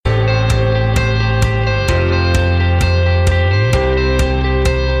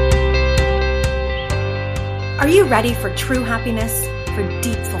ready for true happiness, for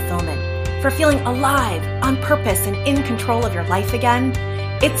deep fulfillment, for feeling alive, on purpose, and in control of your life again?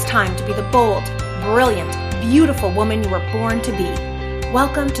 It's time to be the bold, brilliant, beautiful woman you were born to be.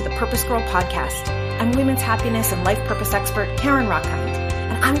 Welcome to the Purpose Girl Podcast. I'm women's happiness and life purpose expert Karen Rockkind,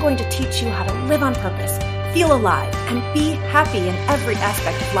 and I'm going to teach you how to live on purpose, feel alive, and be happy in every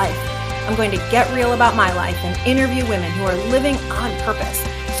aspect of life. I'm going to get real about my life and interview women who are living on purpose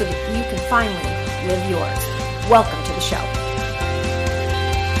so that you can finally live yours. Welcome to the show.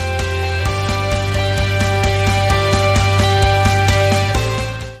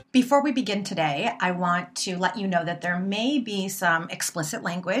 Before we begin today, I want to let you know that there may be some explicit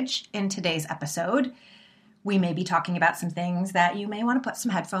language in today's episode. We may be talking about some things that you may want to put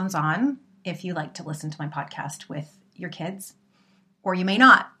some headphones on if you like to listen to my podcast with your kids, or you may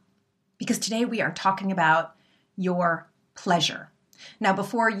not, because today we are talking about your pleasure. Now,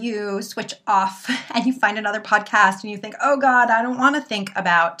 before you switch off and you find another podcast and you think, oh God, I don't want to think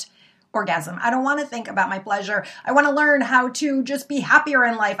about orgasm. I don't want to think about my pleasure. I want to learn how to just be happier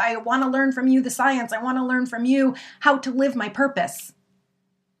in life. I want to learn from you the science. I want to learn from you how to live my purpose.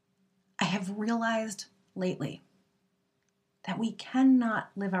 I have realized lately that we cannot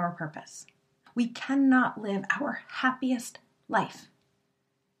live our purpose. We cannot live our happiest life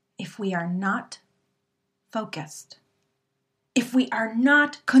if we are not focused, if we are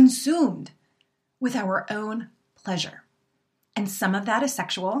not consumed with our own pleasure. And some of that is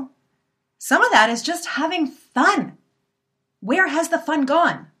sexual. Some of that is just having fun. Where has the fun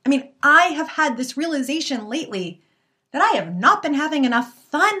gone? I mean, I have had this realization lately that I have not been having enough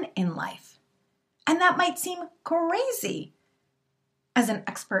fun in life. And that might seem crazy as an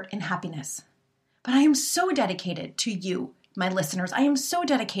expert in happiness. But I am so dedicated to you, my listeners. I am so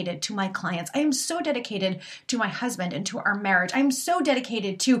dedicated to my clients. I am so dedicated to my husband and to our marriage. I am so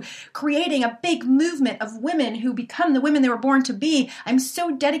dedicated to creating a big movement of women who become the women they were born to be. I'm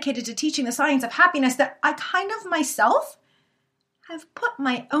so dedicated to teaching the science of happiness that I kind of myself have put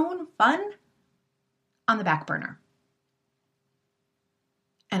my own fun on the back burner.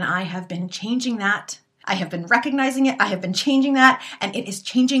 And I have been changing that. I have been recognizing it. I have been changing that, and it is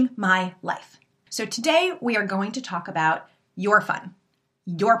changing my life. So today we are going to talk about your fun,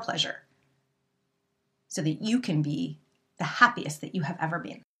 your pleasure, so that you can be the happiest that you have ever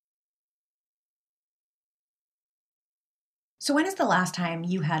been. So when is the last time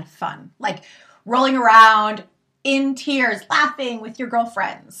you had fun? Like rolling around in tears, laughing with your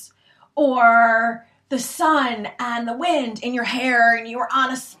girlfriends, or the sun and the wind in your hair, and you were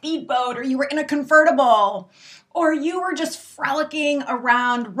on a speedboat, or you were in a convertible, or you were just frolicking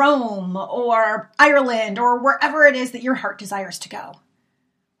around Rome or Ireland or wherever it is that your heart desires to go.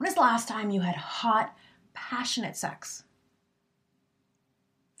 When is the last time you had hot, passionate sex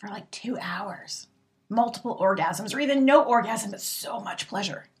for like 2 hours, multiple orgasms, or even no orgasm, but so much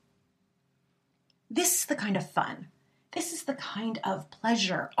pleasure? This is the kind of fun. This is the kind of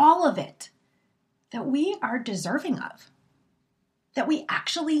pleasure, all of it, that we are deserving of, that we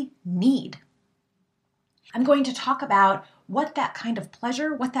actually need. I'm going to talk about what that kind of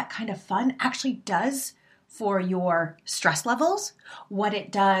pleasure, what that kind of fun actually does for your stress levels, what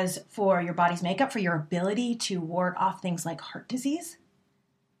it does for your body's makeup, for your ability to ward off things like heart disease,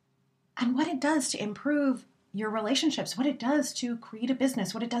 and what it does to improve your relationships, what it does to create a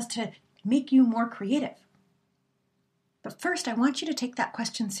business, what it does to make you more creative. But first, I want you to take that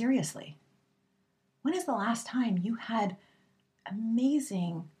question seriously. When is the last time you had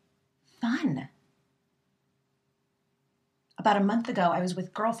amazing fun? About a month ago, I was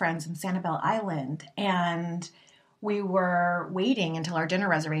with girlfriends in Sanibel Island, and we were waiting until our dinner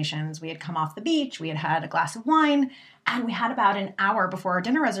reservations. We had come off the beach, we had had a glass of wine, and we had about an hour before our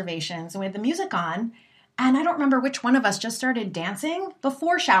dinner reservations, and we had the music on, and I don't remember which one of us just started dancing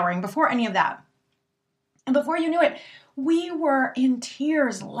before showering, before any of that. And before you knew it, we were in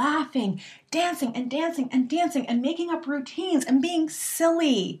tears, laughing, dancing and dancing and dancing and making up routines and being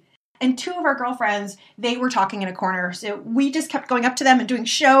silly. And two of our girlfriends, they were talking in a corner. So we just kept going up to them and doing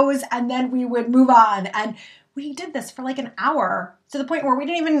shows, and then we would move on. And we did this for like an hour, to the point where we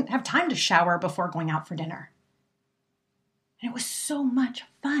didn't even have time to shower before going out for dinner. And it was so much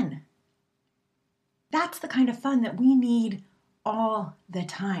fun. That's the kind of fun that we need all the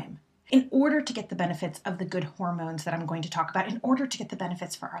time in order to get the benefits of the good hormones that I'm going to talk about, in order to get the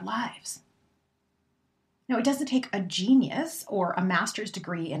benefits for our lives. Now, it doesn't take a genius or a master's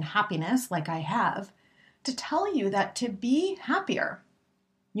degree in happiness like I have to tell you that to be happier,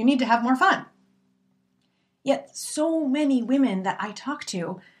 you need to have more fun. Yet so many women that I talk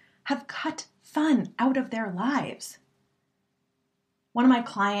to have cut fun out of their lives. One of my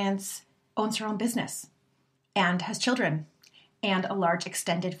clients owns her own business. and has children and a large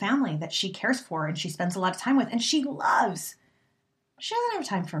extended family that she cares for and she spends a lot of time with and she loves. She doesn't have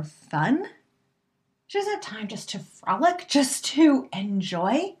time for fun. She doesn't have time just to frolic, just to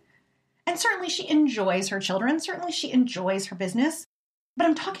enjoy. And certainly she enjoys her children. Certainly she enjoys her business. But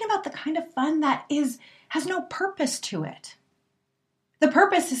I'm talking about the kind of fun that has no purpose to it. The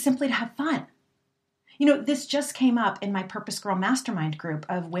purpose is simply to have fun. This just came up in my Purpose Girl Mastermind group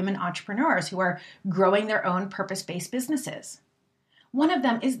of women entrepreneurs who are growing their own purpose-based businesses. One of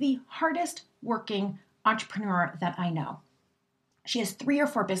them is the hardest working entrepreneur that I know. She has 3 or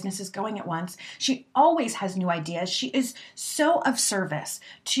 4 businesses going at once. She always has new ideas. She is so of service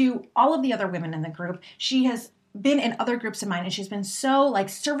to all of the other women in the group. She has been in other groups of mine and she's been so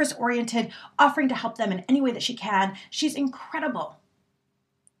service oriented, offering to help them in any way that she can. She's incredible.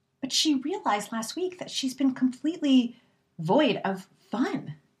 But she realized last week that she's been completely void of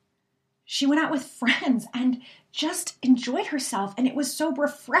fun. She went out with friends and just enjoyed herself, and it was so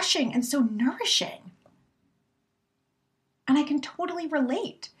refreshing and so nourishing. And I can totally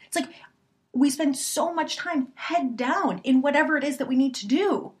relate. It's like we spend so much time head down in whatever it is that we need to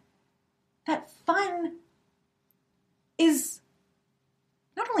do that fun is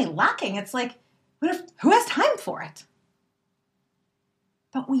not only lacking, it's like, who has time for it?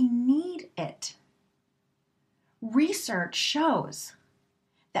 But we need it. Research shows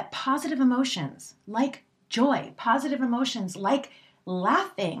that positive emotions like joy, positive emotions like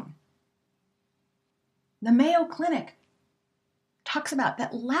laughing. The Mayo Clinic talks about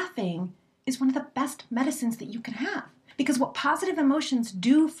that laughing is one of the best medicines that you can have. Because what positive emotions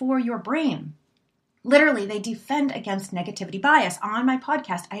do for your brain, literally, they defend against negativity bias. On my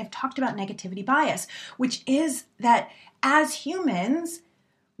podcast, I have talked about negativity bias, which is that as humans,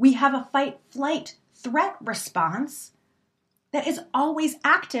 we have a fight, flight, threat response that is always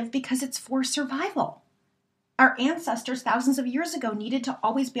active because it's for survival. Our ancestors thousands of years ago needed to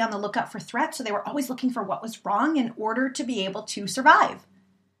always be on the lookout for threats, so they were always looking for what was wrong in order to be able to survive.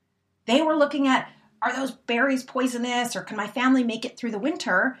 They were looking at, are those berries poisonous, or can my family make it through the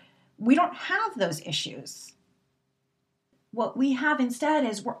winter? We don't have those issues. What we have instead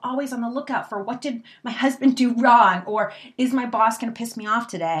is we're always on the lookout for, what did my husband do wrong? Or is my boss going to piss me off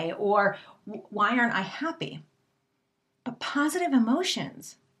today? Or why aren't I happy? But positive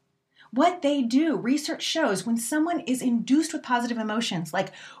emotions, what they do, research shows when someone is induced with positive emotions,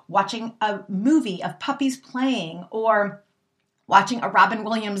 like watching a movie of puppies playing or watching a Robin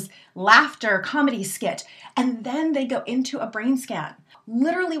Williams laughter comedy skit, and then they go into a brain scan.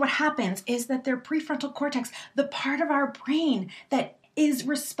 Literally what happens is that their prefrontal cortex, the part of our brain that is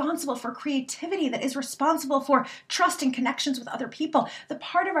responsible for creativity, that is responsible for trust and connections with other people, the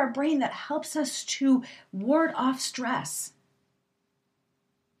part of our brain that helps us to ward off stress,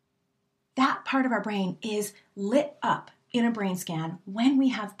 that part of our brain is lit up in a brain scan when we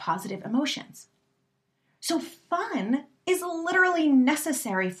have positive emotions. So fun is literally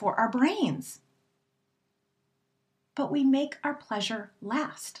necessary for our brains. But we make our pleasure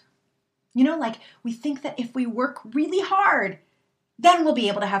last. We think that if we work really hard, then we'll be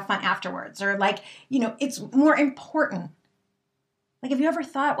able to have fun afterwards. Or it's more important. Have you ever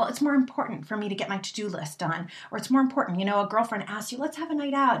thought, well, it's more important for me to get my to-do list done, or it's more important, a girlfriend asks you, let's have a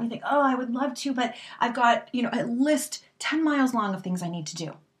night out, and you think, oh, I would love to, but I've got, a list 10 miles long of things I need to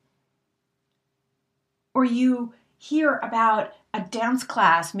do. Or you hear about a dance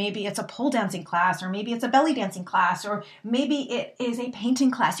class, maybe it's a pole dancing class, or maybe it's a belly dancing class, or maybe it is a painting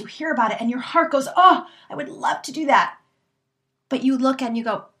class. You hear about it and your heart goes, oh, I would love to do that. But you look and you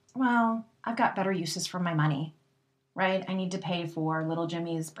go, well, I've got better uses for my money. Right? I need to pay for little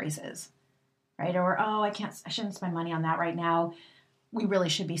Jimmy's braces, right? Or, oh, I shouldn't spend money on that right now. We really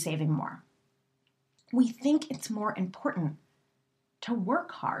should be saving more. We think it's more important to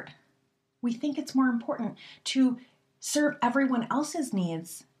work hard. We think it's more important to serve everyone else's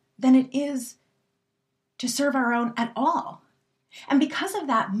needs than it is to serve our own at all. And because of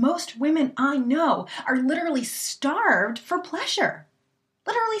that, most women I know are literally starved for pleasure.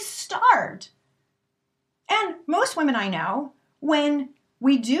 Literally starved. And most women I know, when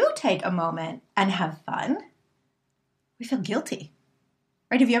we do take a moment and have fun, we feel guilty,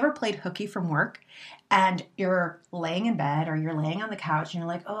 right? Have you ever played hooky from work and you're laying in bed or you're laying on the couch and you're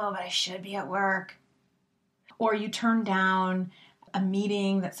like, oh, but I should be at work. Or you turn down a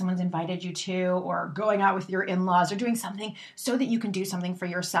meeting that someone's invited you to, or going out with your in-laws, or doing something so that you can do something for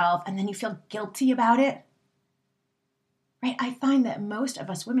yourself, and then you feel guilty about it. Right? I find that most of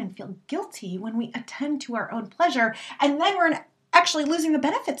us women feel guilty when we attend to our own pleasure, and then we're actually losing the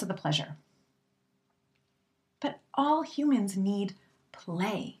benefits of the pleasure. But all humans need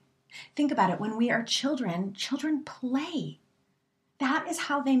play. Think about it. When we are children, children play. That is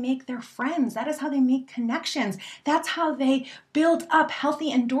how they make their friends. That is how they make connections. That's how they build up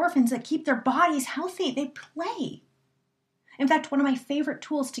healthy endorphins that keep their bodies healthy. They play. In fact, one of my favorite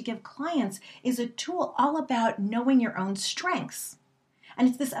tools to give clients is a tool all about knowing your own strengths. And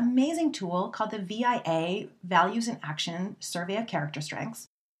it's this amazing tool called the VIA, Values in Action Survey of Character Strengths.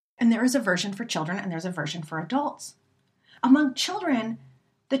 And there is a version for children and there's a version for adults. Among children,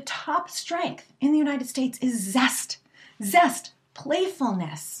 the top strength in the United States is zest. Zest,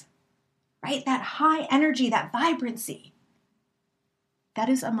 playfulness, right? That high energy, that vibrancy. That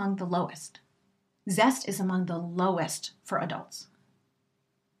is among the lowest. Zest is among the lowest for adults.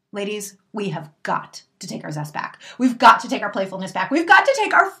 Ladies, we have got to take our zest back. We've got to take our playfulness back. We've got to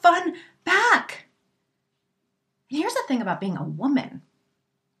take our fun back. And here's the thing about being a woman.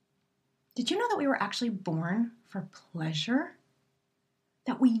 Did you know that we were actually born for pleasure?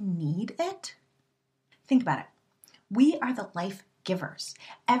 That we need it? Think about it. We are the life givers.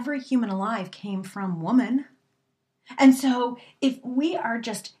 Every human alive came from woman. And so if we are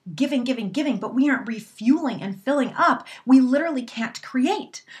just giving, but we aren't refueling and filling up, we literally can't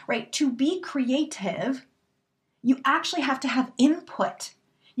create, right? To be creative, you actually have to have input.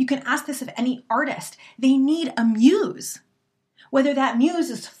 You can ask this of any artist. They need a muse. Whether that muse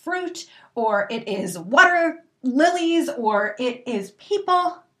is fruit or it is water lilies or it is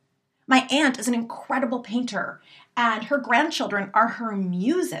people. My aunt is an incredible painter and her grandchildren are her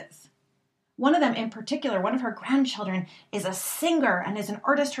muses. One of them in particular, one of her grandchildren is a singer and is an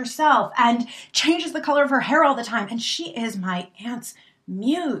artist herself and changes the color of her hair all the time. And she is my aunt's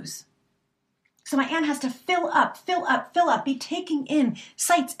muse. So my aunt has to fill up, be taking in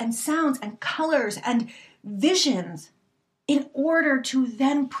sights and sounds and colors and visions in order to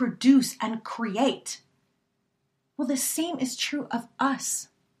then produce and create. Well, the same is true of us.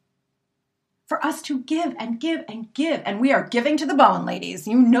 For us to give and give and give, and we are giving to the bone, ladies.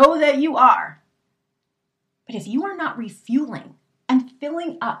 You know that you are. But if you are not refueling and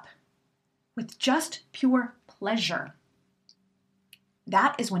filling up with just pure pleasure,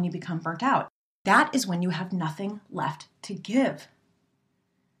 that is when you become burnt out. That is when you have nothing left to give.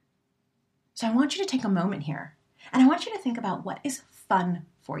 So I want you to take a moment here, and I want you to think about what is fun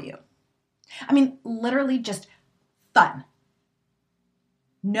for you. I mean, literally just fun.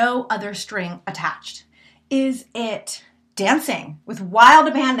 No other string attached. Is it dancing with wild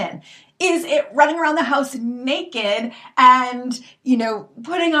abandon? Is it running around the house naked and,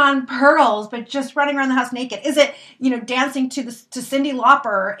 putting on pearls, but just running around the house naked? Is it, dancing to Cyndi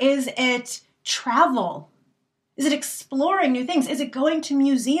Lauper? Is it travel? Is it exploring new things? Is it going to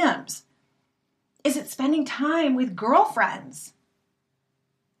museums? Is it spending time with girlfriends?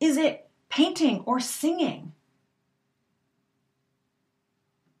 Is it painting or singing?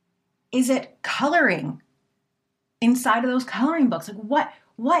 Is it coloring inside of those coloring books? Like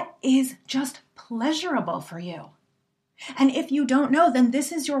what is just pleasurable for you? And if you don't know, then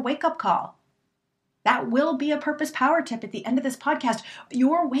this is your wake-up call. That will be a purpose power tip at the end of this podcast.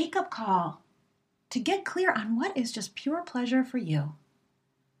 Your wake-up call to get clear on what is just pure pleasure for you.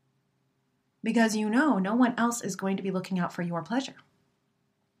 Because no one else is going to be looking out for your pleasure.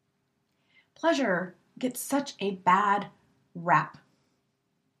 Pleasure gets such a bad rap.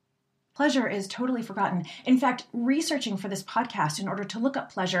 Pleasure is totally forgotten. In fact, researching for this podcast in order to look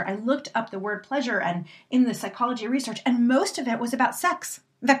up pleasure, I looked up the word pleasure and in the psychology research, and most of it was about sex.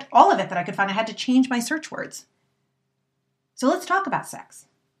 In fact, all of it that I could find, I had to change my search words. So let's talk about sex.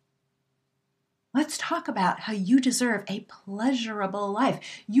 Let's talk about how you deserve a pleasurable life.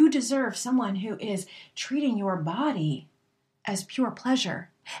 You deserve someone who is treating your body as pure pleasure.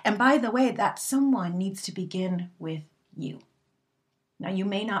 And by the way, that someone needs to begin with you. Now, you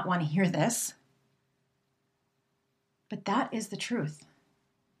may not want to hear this, but that is the truth.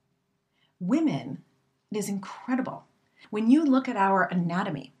 Women, it is incredible. When you look at our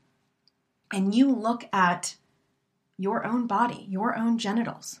anatomy and you look at your own body, your own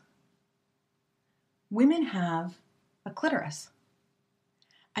genitals, women have a clitoris.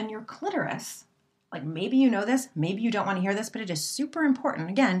 And your clitoris, like maybe you know this, maybe you don't want to hear this, but it is super important.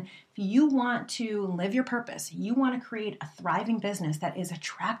 Again, if you want to live your purpose, you want to create a thriving business that is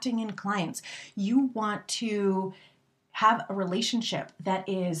attracting in clients, you want to have a relationship that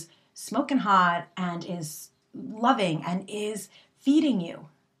is smoking hot and is loving and is feeding you,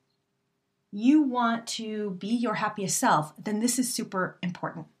 you want to be your happiest self, then this is super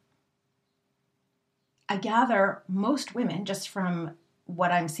important. I gather most women, just from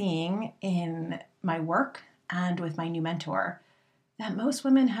what I'm seeing in my work and with my new mentor, that most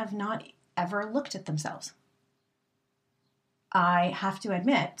women have not ever looked at themselves. I have to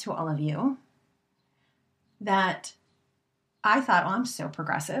admit to all of you that I thought, oh, I'm so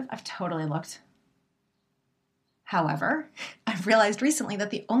progressive. I've totally looked. However, I've realized recently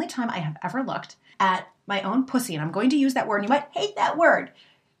that the only time I have ever looked at my own pussy, and I'm going to use that word, and you might hate that word.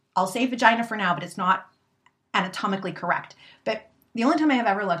 I'll say vagina for now, but it's not anatomically correct. But the only time I have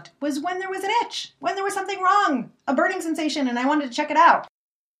ever looked was when there was an itch, when there was something wrong, a burning sensation, and I wanted to check it out.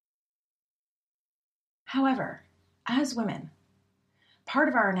 However, as women, part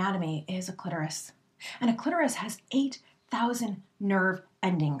of our anatomy is a clitoris. And a clitoris has 8,000 nerve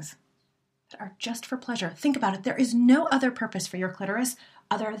endings that are just for pleasure. Think about it. There is no other purpose for your clitoris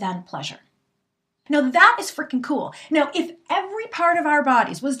other than pleasure. Now that is freaking cool. Now, if every part of our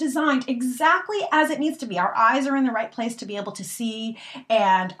bodies was designed exactly as it needs to be, our eyes are in the right place to be able to see,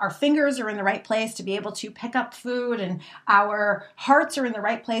 and our fingers are in the right place to be able to pick up food, and our hearts are in the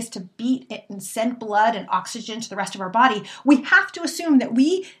right place to beat it and send blood and oxygen to the rest of our body, we have to assume that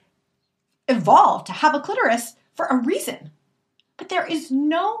we evolved to have a clitoris for a reason. But there is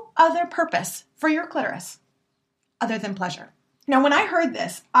no other purpose for your clitoris other than pleasure. Now, when I heard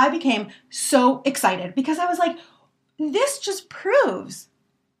this, I became so excited because I was like, this just proves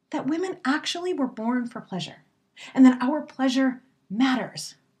that women actually were born for pleasure and that our pleasure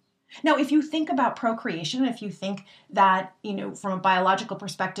matters. Now, if you think about procreation, if you think that, from a biological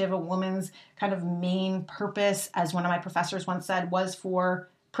perspective, a woman's kind of main purpose, as one of my professors once said, was for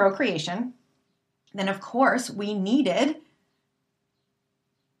procreation, then of course we needed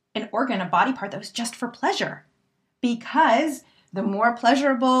an organ, a body part that was just for pleasure, because the more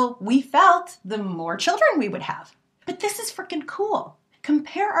pleasurable we felt, the more children we would have. But this is freaking cool.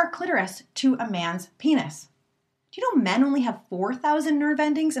 Compare our clitoris to a man's penis. Do you know men only have 4,000 nerve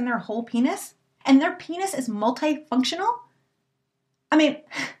endings in their whole penis? And their penis is multifunctional? I mean,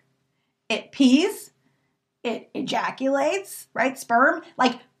 it pees, it ejaculates, right? Sperm,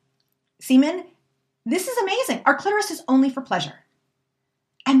 like semen. This is amazing. Our clitoris is only for pleasure.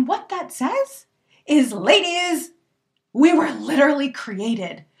 And what that says is, ladies, we were literally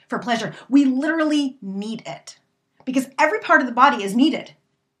created for pleasure. We literally need it because every part of the body is needed.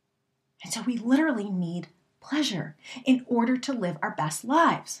 And so we literally need pleasure in order to live our best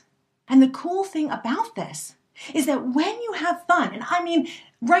lives. And the cool thing about this is that when you have fun, and I mean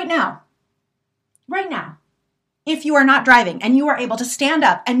right now, if you are not driving and you are able to stand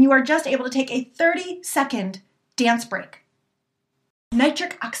up and you are just able to take a 30-second dance break,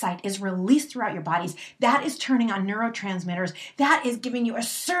 nitric oxide is released throughout your bodies. That is turning on neurotransmitters. That is giving you a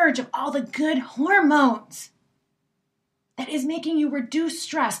surge of all the good hormones. That is making you reduce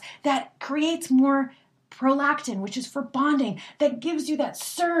stress. That creates more prolactin, which is for bonding. That gives you that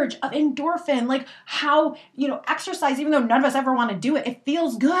surge of endorphin, like how, exercise, even though none of us ever want to do it, it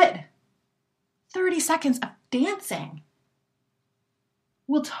feels good. 30 seconds of dancing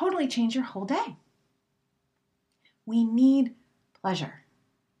will totally change your whole day. We need pleasure.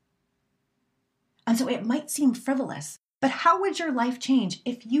 And so it might seem frivolous, but how would your life change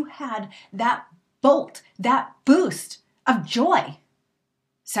if you had that bolt, that boost of joy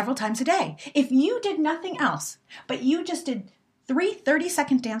several times a day? If you did nothing else, but you just did 3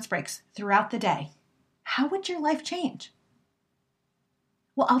 30-second dance breaks throughout the day, how would your life change?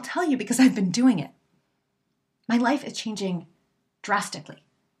 Well, I'll tell you because I've been doing it. My life is changing drastically.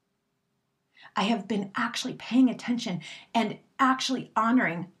 I have been actually paying attention and actually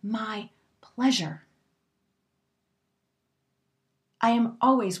honoring my pleasure. I am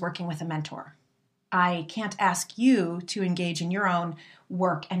always working with a mentor. I can't ask you to engage in your own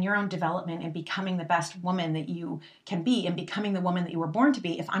work and your own development and becoming the best woman that you can be and becoming the woman that you were born to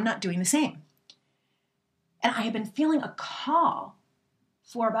be if I'm not doing the same. And I have been feeling a call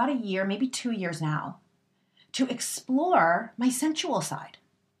for about a year, maybe 2 years now, to explore my sensual side,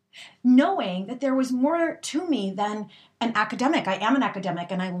 knowing that there was more to me than an academic. I am an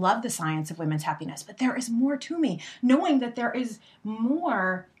academic and I love the science of women's happiness, but there is more to me, knowing that there is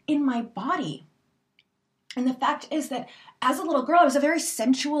more in my body. And the fact is that as a little girl, I was a very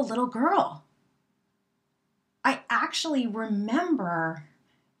sensual little girl. I actually remember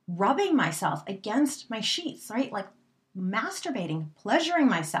rubbing myself against my sheets, right? Like masturbating, pleasuring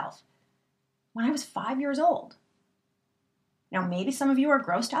myself when I was 5 years old. Now, maybe some of you are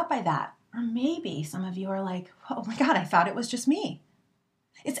grossed out by that. Or maybe some of you are like, oh my God, I thought it was just me.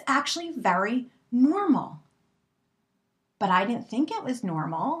 It's actually very normal. But I didn't think it was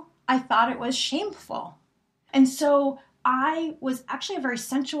normal. I thought it was shameful. And so I was actually a very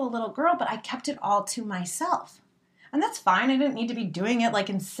sensual little girl, but I kept it all to myself. And that's fine. I didn't need to be doing it like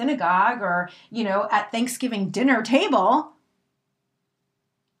in synagogue or, at Thanksgiving dinner table.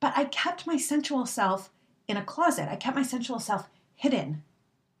 But I kept my sensual self in a closet. I kept my sensual self hidden.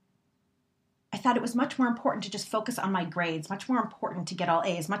 I thought it was much more important to just focus on my grades, much more important to get all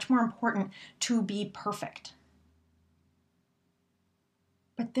A's, much more important to be perfect.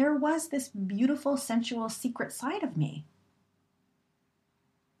 But there was this beautiful, sensual, secret side of me.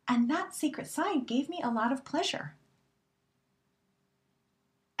 And that secret side gave me a lot of pleasure.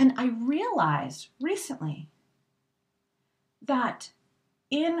 And I realized recently that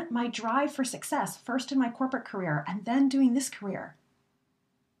in my drive for success, first in my corporate career and then doing this career,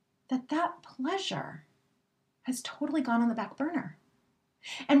 that pleasure has totally gone on the back burner.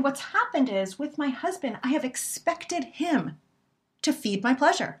 And what's happened is with my husband, I have expected him to feed my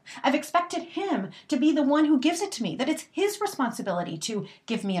pleasure. I've expected him to be the one who gives it to me, that it's his responsibility to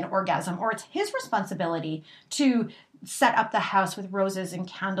give me an orgasm, or it's his responsibility to set up the house with roses and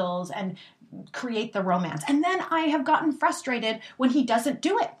candles and create the romance. And then I have gotten frustrated when he doesn't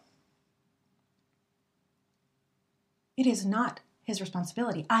do it. It is not his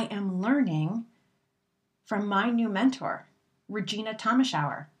responsibility. I am learning from my new mentor, Regina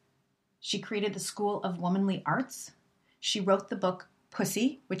Thomashauer. She created the School of Womanly Arts. She wrote the book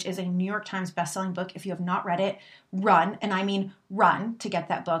Pussy, which is a New York Times bestselling book. If you have not read it, run, and I mean run to get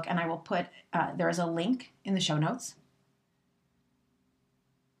that book. And I will put, there is a link in the show notes.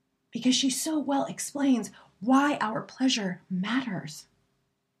 Because she so well explains why our pleasure matters.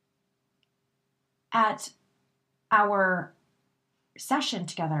 At our session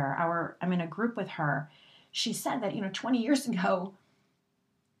together, I'm in a group with her, she said that, 20 years ago,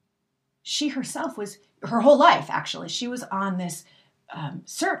 she herself was, her whole life actually, she was on this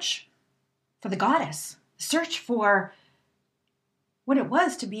search for the goddess, search for what it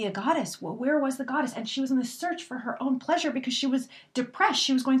was to be a goddess. Well, where was the goddess? And she was in the search for her own pleasure because she was depressed.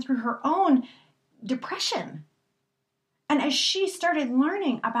 She was going through her own depression. And as she started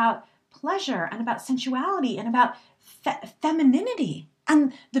learning about pleasure and about sensuality and about femininity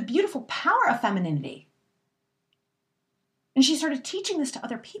and the beautiful power of femininity, and she started teaching this to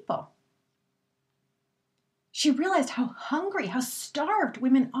other people, she realized how hungry, how starved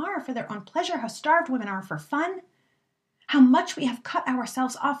women are for their own pleasure, how starved women are for fun, how much we have cut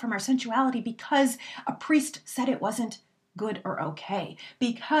ourselves off from our sensuality because a priest said it wasn't good or okay,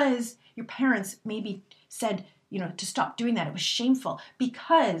 because your parents maybe said, to stop doing that. It was shameful,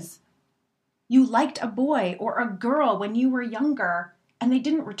 because you liked a boy or a girl when you were younger and they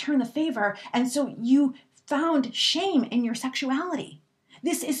didn't return the favor, and so you found shame in your sexuality.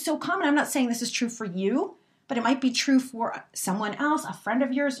 This is so common. I'm not saying this is true for you, but it might be true for someone else, a friend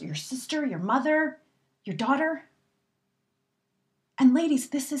of yours, your sister, your mother, your daughter. And ladies,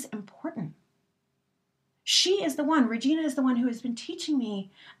 this is important. She is the one, Regina is the one who has been teaching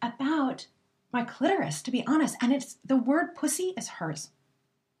me about my clitoris, to be honest. And it's the word pussy is hers.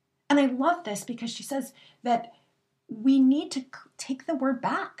 And I love this because she says that we need to take the word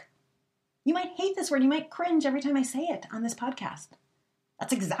back. You might hate this word. You might cringe every time I say it on this podcast.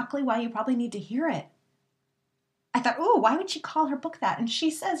 That's exactly why you probably need to hear it. I thought, why would she call her book that? And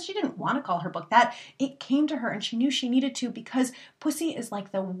she says she didn't want to call her book that. It came to her and she knew she needed to, because pussy is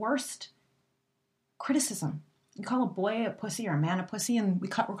like the worst criticism. You call a boy a pussy or a man a pussy and we're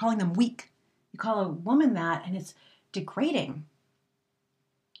calling them weak. You call a woman that and it's degrading.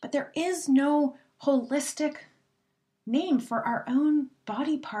 But there is no holistic name for our own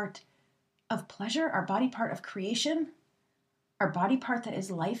body part of pleasure, our body part of creation, our body part that is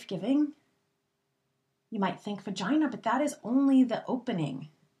life-giving. You might think vagina, but that is only the opening.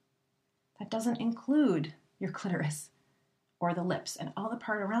 That doesn't include your clitoris or the lips and all the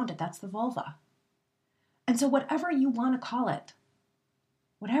part around it. That's the vulva. And so whatever you want to call it,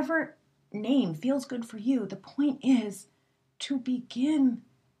 whatever name feels good for you, the point is to begin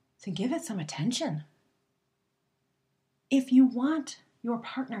to give it some attention. If you want your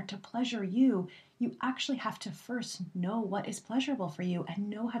partner to pleasure you, you actually have to first know what is pleasurable for you and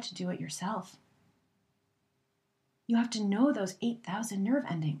know how to do it yourself. You have to know those 8,000 nerve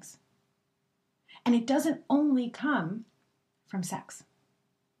endings. And it doesn't only come from sex.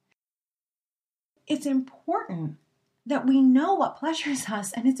 It's important that we know what pleasures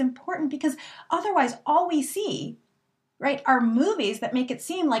us, and it's important because otherwise all we see, right, are movies that make it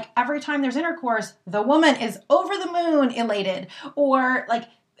seem like every time there's intercourse, the woman is over the moon elated, or like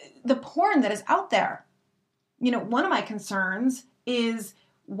the porn that is out there. One of my concerns is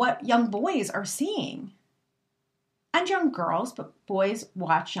what young boys are seeing. And young girls, but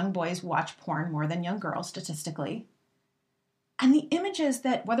young boys watch porn more than young girls statistically. And the images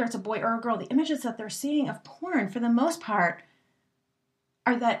that, whether it's a boy or a girl, the images that they're seeing of porn for the most part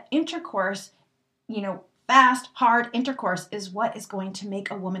are that intercourse, fast, hard intercourse is what is going to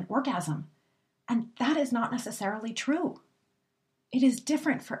make a woman orgasm. And that is not necessarily true. It is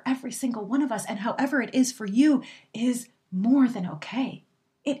different for every single one of us, and however it is for you is more than okay.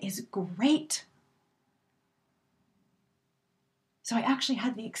 It is great. So I actually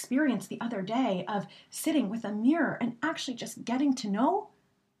had the experience the other day of sitting with a mirror and actually just getting to know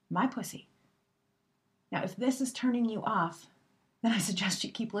my pussy. Now, if this is turning you off, then I suggest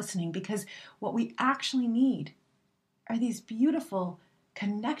you keep listening, because what we actually need are these beautiful,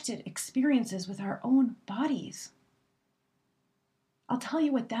 connected experiences with our own bodies. I'll tell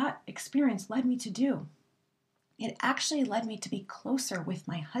you what that experience led me to do. It actually led me to be closer with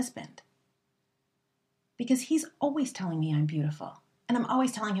my husband, because he's always telling me I'm beautiful. And I'm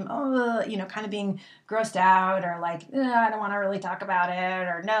always telling him, kind of being grossed out, or like, I don't want to really talk about it,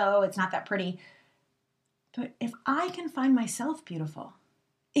 or no, it's not that pretty. But if I can find myself beautiful,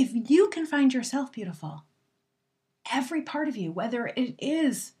 if you can find yourself beautiful, every part of you, whether it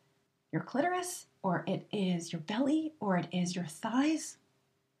is your clitoris, or it is your belly, or it is your thighs,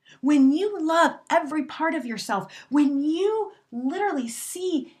 when you love every part of yourself, when you literally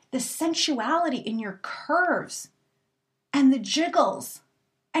see the sensuality in your curves and the jiggles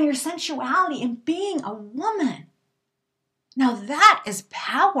and your sensuality in being a woman, now that is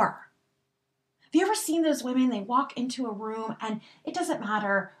power. Have you ever seen those women? They walk into a room and it doesn't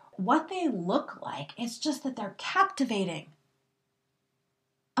matter what they look like. It's just that they're captivating.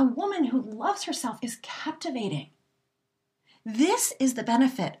 A woman who loves herself is captivating. This is the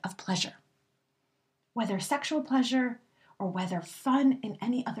benefit of pleasure. Whether sexual pleasure or whether fun in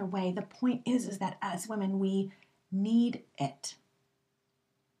any other way, the point is that as women, we need it.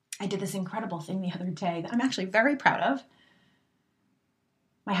 I did this incredible thing the other day that I'm actually very proud of.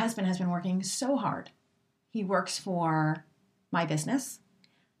 My husband has been working so hard. He works for my business,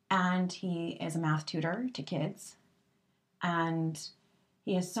 and he is a math tutor to kids, and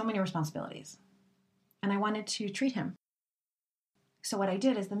he has so many responsibilities. And I wanted to treat him. So what I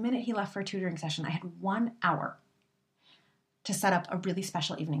did is, the minute he left for a tutoring session, I had 1 hour to set up a really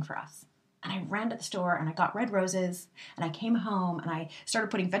special evening for us. And I ran to the store and I got red roses, and I came home and I started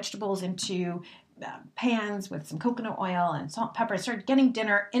putting vegetables into pans with some coconut oil and salt and pepper. I started getting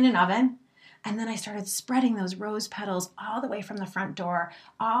dinner in an oven. And then I started spreading those rose petals all the way from the front door,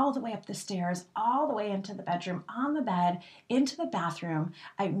 all the way up the stairs, all the way into the bedroom, on the bed, into the bathroom.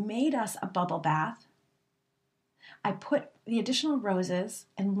 I made us a bubble bath. I put the additional roses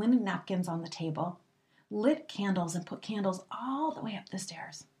and linen napkins on the table, lit candles, and put candles all the way up the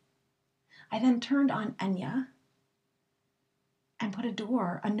stairs. I then turned on Enya and put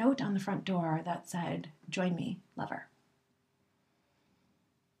a note on the front door that said, "Join me, lover."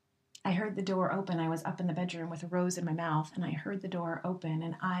 I heard the door open. I was up in the bedroom with a rose in my mouth, and I heard the door open,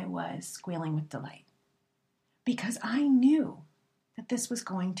 and I was squealing with delight, because I knew that this was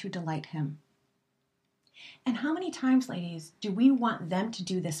going to delight him. And how many times, ladies, do we want them to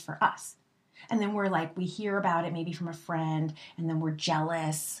do this for us? And then we hear about it maybe from a friend, and then we're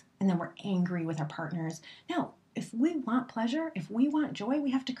jealous, and then we're angry with our partners. No, if we want pleasure, if we want joy,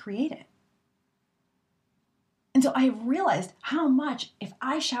 we have to create it. And so I have realized how much, if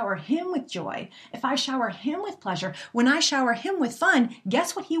I shower him with joy, if I shower him with pleasure, when I shower him with fun,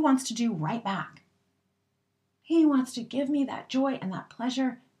 guess what he wants to do right back? He wants to give me that joy and that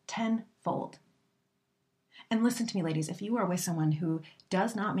pleasure tenfold. And listen to me, ladies, if you are with someone who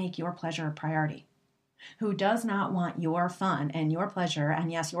does not make your pleasure a priority, who does not want your fun and your pleasure and,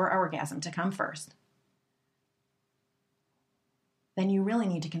 yes, your orgasm to come first, then you really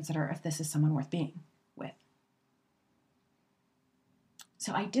need to consider if this is someone worth being with.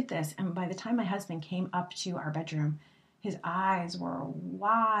 So I did this, and by the time my husband came up to our bedroom, his eyes were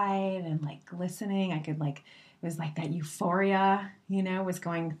wide and glistening. It was like that euphoria, was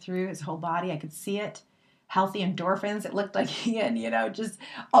going through his whole body. I could see it. Healthy endorphins. It looked like he had, just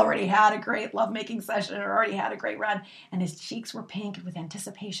already had a great lovemaking session or already had a great run. And his cheeks were pink with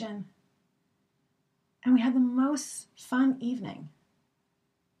anticipation. And we had the most fun evening.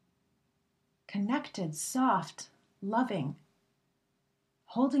 Connected, soft, loving,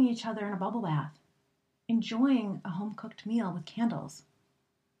 holding each other in a bubble bath, enjoying a home-cooked meal with candles.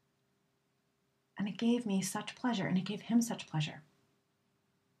 And it gave me such pleasure, and it gave him such pleasure.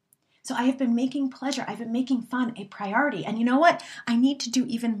 So I have been making pleasure, I've been making fun a priority. And you know what? I need to do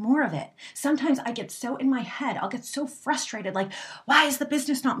even more of it. Sometimes I get so in my head, I'll get so frustrated, why is the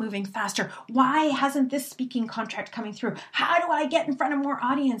business not moving faster? Why hasn't this speaking contract coming through? How do I get in front of more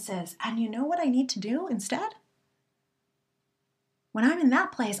audiences? And you know what I need to do instead? When I'm in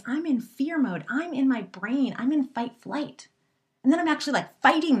that place, I'm in fear mode. I'm in my brain. I'm in fight flight. And then I'm actually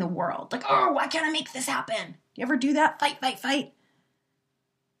fighting the world. Why can't I make this happen? Do you ever do that? Fight, fight, fight.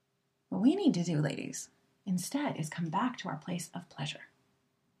 But What we need to do, ladies, instead is come back to our place of pleasure.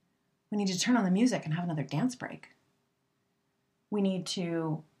 We need to turn on the music and have another dance break. We need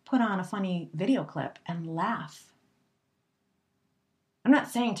to put on a funny video clip and laugh. I'm not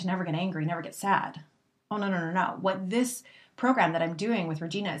saying to never get angry, never get sad. Oh, no. What this program that I'm doing with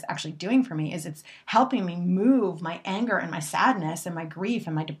Regina is actually doing for me is it's helping me move my anger and my sadness and my grief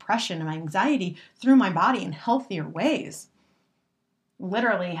and my depression and my anxiety through my body in healthier ways.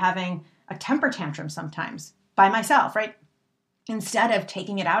 Literally having a temper tantrum sometimes by myself, right? Instead of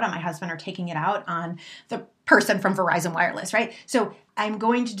taking it out on my husband or taking it out on the person from Verizon Wireless, right? So I'm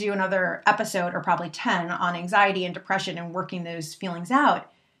going to do another episode, or probably 10, on anxiety and depression and working those feelings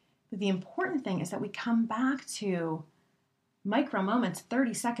out. But the important thing is that we come back to micro moments,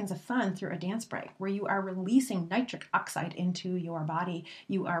 30 seconds of fun through a dance break where you are releasing nitric oxide into your body.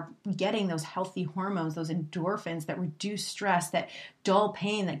 You are getting those healthy hormones, those endorphins that reduce stress, that dull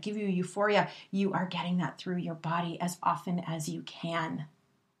pain, that give you euphoria. You are getting that through your body as often as you can.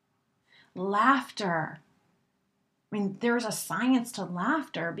 Laughter. I mean, there's a science to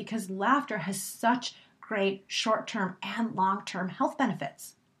laughter because laughter has such great short-term and long-term health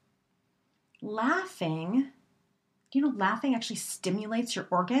benefits. Laughing actually stimulates your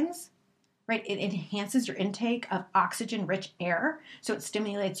organs, right? It enhances your intake of oxygen-rich air. So it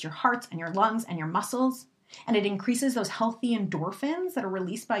stimulates your hearts and your lungs and your muscles. And it increases those healthy endorphins that are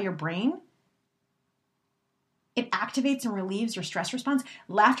released by your brain. It activates and relieves your stress response.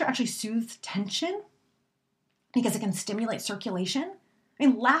 Laughter actually soothes tension because it can stimulate circulation. I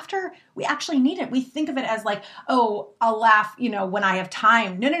mean, laughter, we actually need it. We think of it as like, oh, I'll laugh, when I have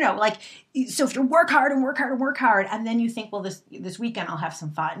time. No. Like, so if you work hard, and then you think, well, this weekend I'll have some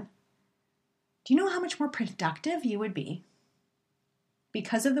fun. Do you know how much more productive you would be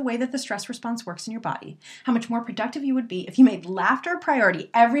because of the way that the stress response works in your body? How much more productive you would be if you made laughter a priority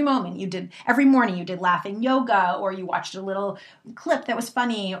every morning you did laughing yoga, or you watched a little clip that was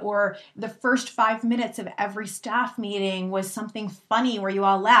funny, or the first 5 minutes of every staff meeting was something funny where you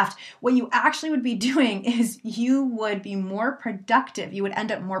all laughed. What you actually would be doing is you would be more productive. You would end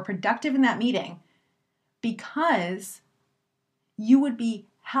up more productive in that meeting because you would be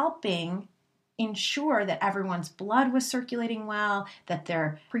helping ensure that everyone's blood was circulating well, that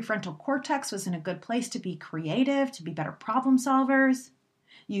their prefrontal cortex was in a good place to be creative, to be better problem solvers.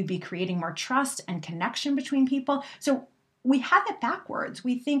 You'd be creating more trust and connection between people. So we have it backwards.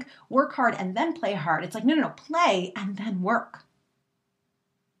 We think work hard and then play hard. It's like, no, play and then work.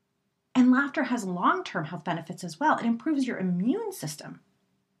 And laughter has long-term health benefits as well. It improves your immune system.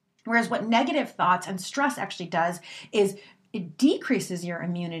 Whereas what negative thoughts and stress actually does is it decreases your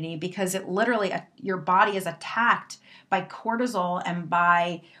immunity because it literally, your body is attacked by cortisol and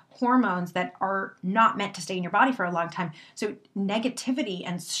by hormones that are not meant to stay in your body for a long time. So negativity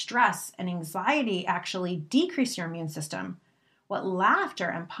and stress and anxiety actually decrease your immune system. What laughter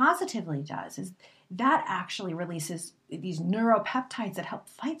and positively does is that actually releases these neuropeptides that help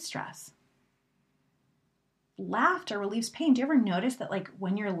fight stress. Laughter relieves pain. Do you ever notice that, like,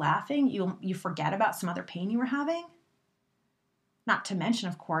 when you're laughing, you forget about some other pain you were having? Not to mention,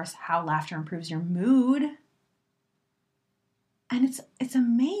 of course, how laughter improves your mood. And it's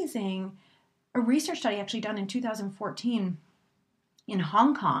amazing. A research study actually done in 2014 in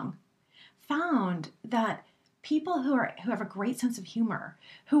Hong Kong found that people who have a great sense of humor,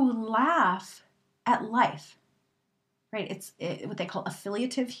 who laugh at life, right? It's what they call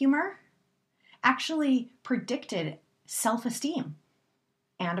affiliative humor, actually predicted self-esteem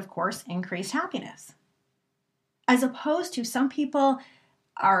and, of course, increased happiness. As opposed to some people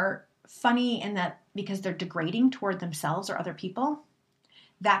are funny in that because they're degrading toward themselves or other people,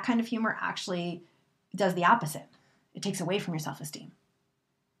 that kind of humor actually does the opposite. It takes away from your self-esteem.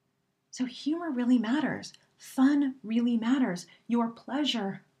 So humor really matters. Fun really matters. Your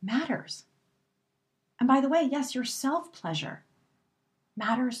pleasure matters. And by the way, yes, your self-pleasure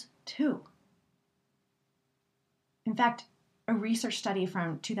matters too. In fact, a research study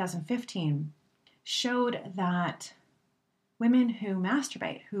from 2015 showed that women who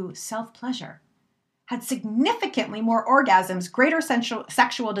masturbate, who self-pleasure, had significantly more orgasms, greater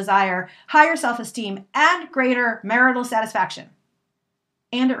sexual desire, higher self-esteem, and greater marital satisfaction.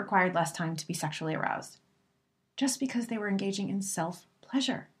 And it required less time to be sexually aroused, just because they were engaging in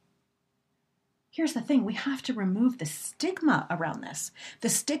self-pleasure. Here's the thing, we have to remove the stigma around this. The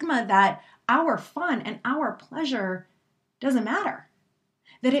stigma that our fun and our pleasure doesn't matter,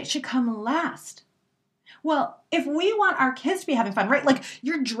 that it should come last. Well, if we want our kids to be having fun, right? Like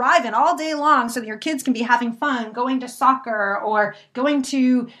you're driving all day long so that your kids can be having fun, going to soccer or going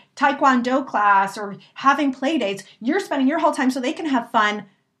to taekwondo class or having play dates. You're spending your whole time so they can have fun.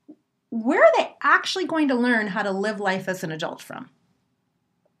 where are they actually going to learn how to live life as an adult from?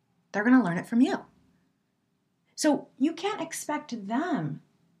 They're going to learn it from you. So you can't expect them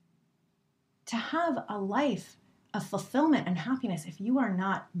to have a life of fulfillment and happiness if you are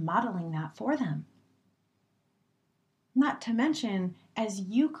not modeling that for them. Not to mention, as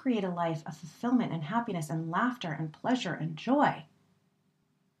you create a life of fulfillment and happiness and laughter and pleasure and joy,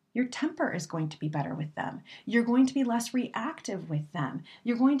 your temper is going to be better with them. You're going to be less reactive with them.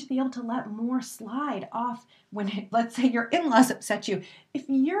 You're going to be able to let more slide off when, let's say, your in-laws upset you. If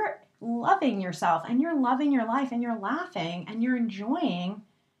you're loving yourself and you're loving your life and you're laughing and you're enjoying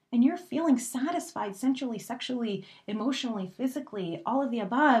and you're feeling satisfied sensually, sexually, emotionally, physically, all of the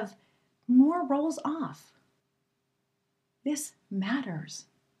above, more rolls off. This matters.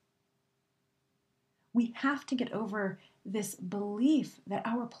 We have to get over this belief that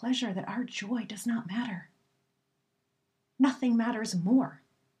our pleasure, that our joy does not matter. Nothing matters more.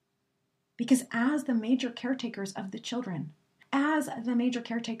 Because as the major caretakers of the children, as the major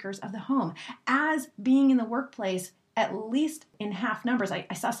caretakers of the home, as being in the workplace, at least in half numbers, I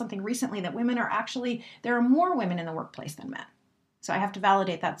saw something recently that there are more women in the workplace than men. So I have to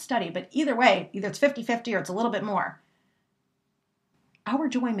validate that study. But either way, either it's 50-50 or it's a little bit more. Our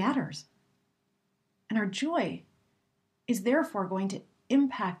joy matters. And our joy is therefore going to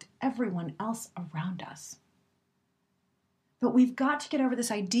impact everyone else around us. But we've got to get over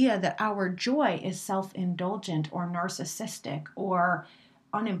this idea that our joy is self-indulgent or narcissistic or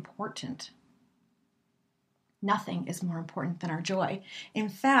unimportant. Nothing is more important than our joy. In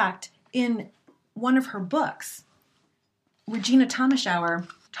fact, in one of her books, Regina Thomashauer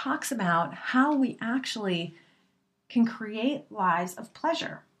talks about how we actually can create lives of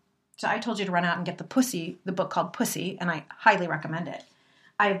pleasure. So I told you to run out and get the book called Pussy, and I highly recommend it.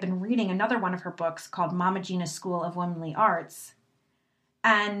 I have been reading another one of her books called Mama Gina's School of Womanly Arts.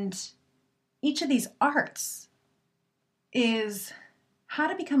 And each of these arts is how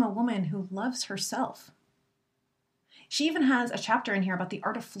to become a woman who loves herself. She even has a chapter in here about the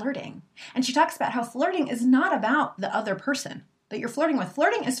art of flirting. And she talks about how flirting is not about the other person that you're flirting with.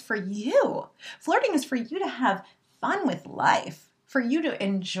 Flirting is for you. Flirting is for you to have fun with life, for you to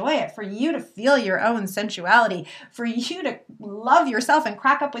enjoy it, for you to feel your own sensuality, for you to love yourself and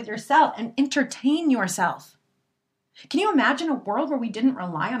crack up with yourself and entertain yourself. Can you imagine a world where we didn't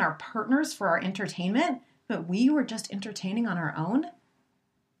rely on our partners for our entertainment, but we were just entertaining on our own?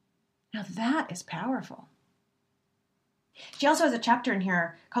 Now that is powerful. She also has a chapter in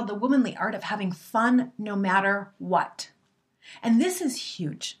here called The Womanly Art of Having Fun No Matter What. And this is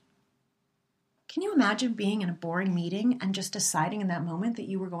huge. Can you imagine being in a boring meeting and just deciding in that moment that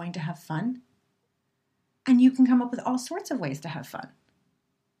you were going to have fun? And you can come up with all sorts of ways to have fun.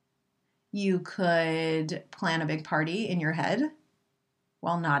 You could plan a big party in your head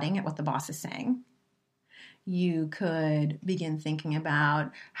while nodding at what the boss is saying. You could begin thinking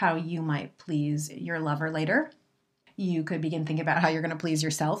about how you might please your lover later. You could begin thinking about how you're going to please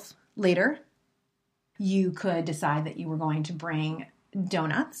yourself later. You could decide that you were going to bring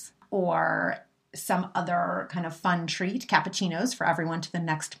donuts or some other kind of fun treat, cappuccinos for everyone to the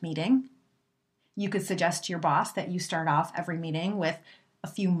next meeting. You could suggest to your boss that you start off every meeting with a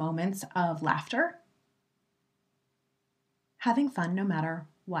few moments of laughter. Having fun no matter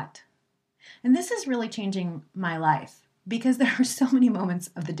what. And this is really changing my life because there are so many moments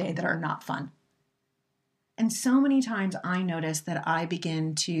of the day that are not fun. And so many times I notice that I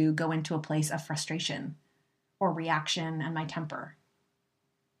begin to go into a place of frustration or reaction and my temper.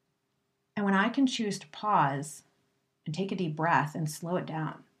 And when I can choose to pause and take a deep breath and slow it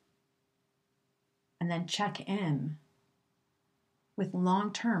down, and then check in with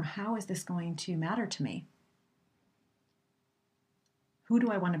long-term, how is this going to matter to me? Who do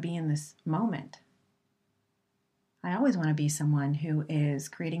I want to be in this moment? I always want to be someone who is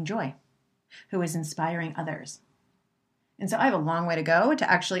creating joy, who is inspiring others. And so I have a long way to go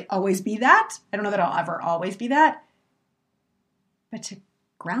to actually always be that. I don't know that I'll ever always be that. But to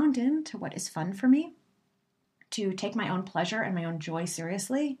ground into what is fun for me, to take my own pleasure and my own joy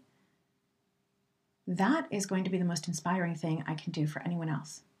seriously, that is going to be the most inspiring thing I can do for anyone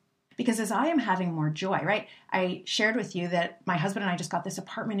else. Because as I am having more joy, right? I shared with you that my husband and I just got this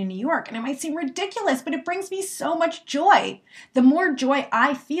apartment in New York, and it might seem ridiculous, but it brings me so much joy. The more joy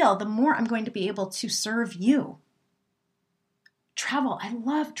I feel, the more I'm going to be able to serve you. Travel. I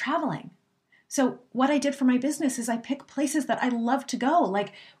love traveling. So what I did for my business is I pick places that I love to go.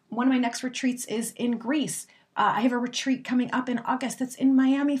 Like one of my next retreats is in Greece. I have a retreat coming up in August that's in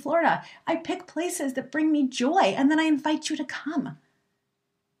Miami, Florida. I pick places that bring me joy, and then I invite you to come.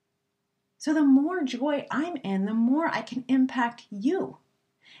 So the more joy I'm in, the more I can impact you.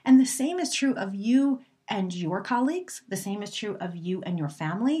 And the same is true of you and your colleagues. The same is true of you and your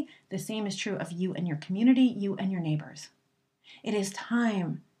family. The same is true of you and your community, you and your neighbors. It is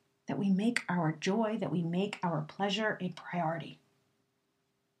time that we make our joy, that we make our pleasure a priority.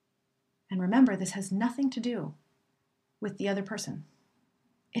 And remember, this has nothing to do with the other person.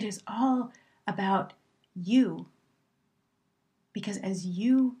 It is all about you. Because as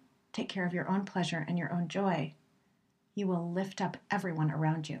you take care of your own pleasure and your own joy, you will lift up everyone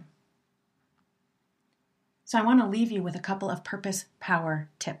around you. So I want to leave you with a couple of purpose power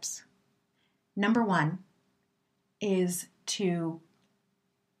tips. Number one is to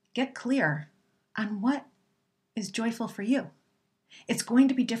get clear on what is joyful for you. It's going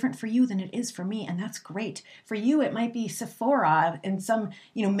to be different for you than it is for me, and that's great. For you, it might be Sephora and some,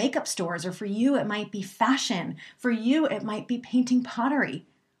 makeup stores, or for you, it might be fashion. For you, it might be painting pottery.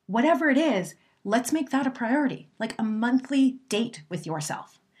 Whatever it is, let's make that a priority, like a monthly date with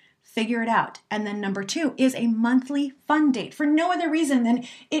yourself. Figure it out. And then number two is a monthly fun date for no other reason than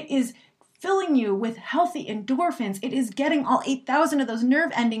it is filling you with healthy endorphins. It is getting all 8,000 of those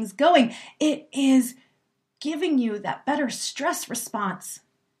nerve endings going. It is giving you that better stress response.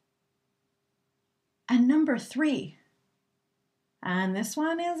 And number three, and this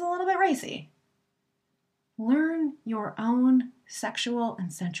one is a little bit racy, learn your own sexual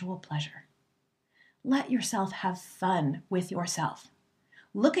and sensual pleasure. Let yourself have fun with yourself.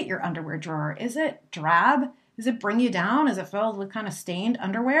 Look at your underwear drawer. Is it drab? Does it bring you down? Is it filled with kind of stained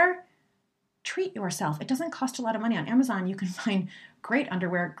underwear? Treat yourself. It doesn't cost a lot of money. On Amazon, you can find great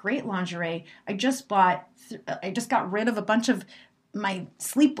underwear, great lingerie. I just got rid of a bunch of my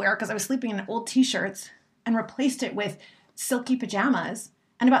sleepwear because I was sleeping in old t-shirts and replaced it with silky pajamas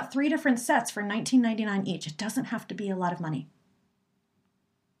and about 3 different sets for $19.99 each. It doesn't have to be a lot of money.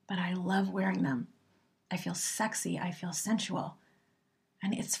 But I love wearing them. I feel sexy. I feel sensual.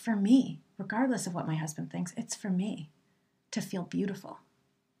 And it's for me, regardless of what my husband thinks, it's for me to feel beautiful.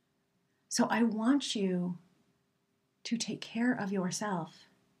 So I want you to take care of yourself,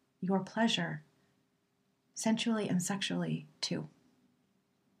 your pleasure, sensually and sexually too.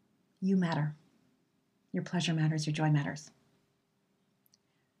 You matter. Your pleasure matters, your joy matters.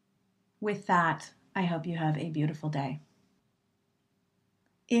 With that, I hope you have a beautiful day.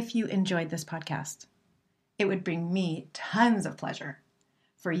 If you enjoyed this podcast, it would bring me tons of pleasure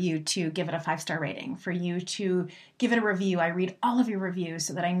for you to give it a 5-star rating, for you to give it a review. I read all of your reviews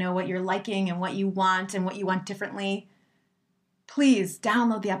so that I know what you're liking and what you want differently. Please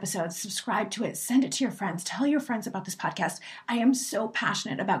download the episode, subscribe to it, send it to your friends, tell your friends about this podcast. I am so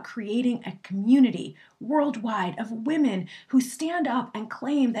passionate about creating a community worldwide of women who stand up and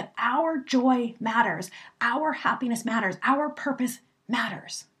claim that our joy matters, our happiness matters, our purpose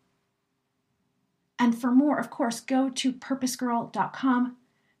matters. And for more, of course, go to purposegirl.com.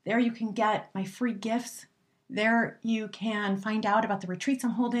 There you can get my free gifts. There you can find out about the retreats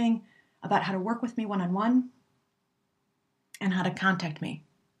I'm holding, about how to work with me one-on-one, and how to contact me.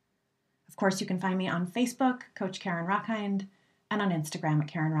 Of course, you can find me on Facebook, Coach Karen Rockhind, and on Instagram at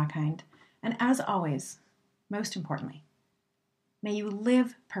Karen Rockhind. And as always, most importantly, may you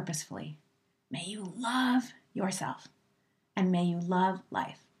live purposefully. May you love yourself. And may you love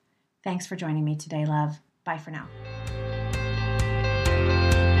life. Thanks for joining me today, love. Bye for now.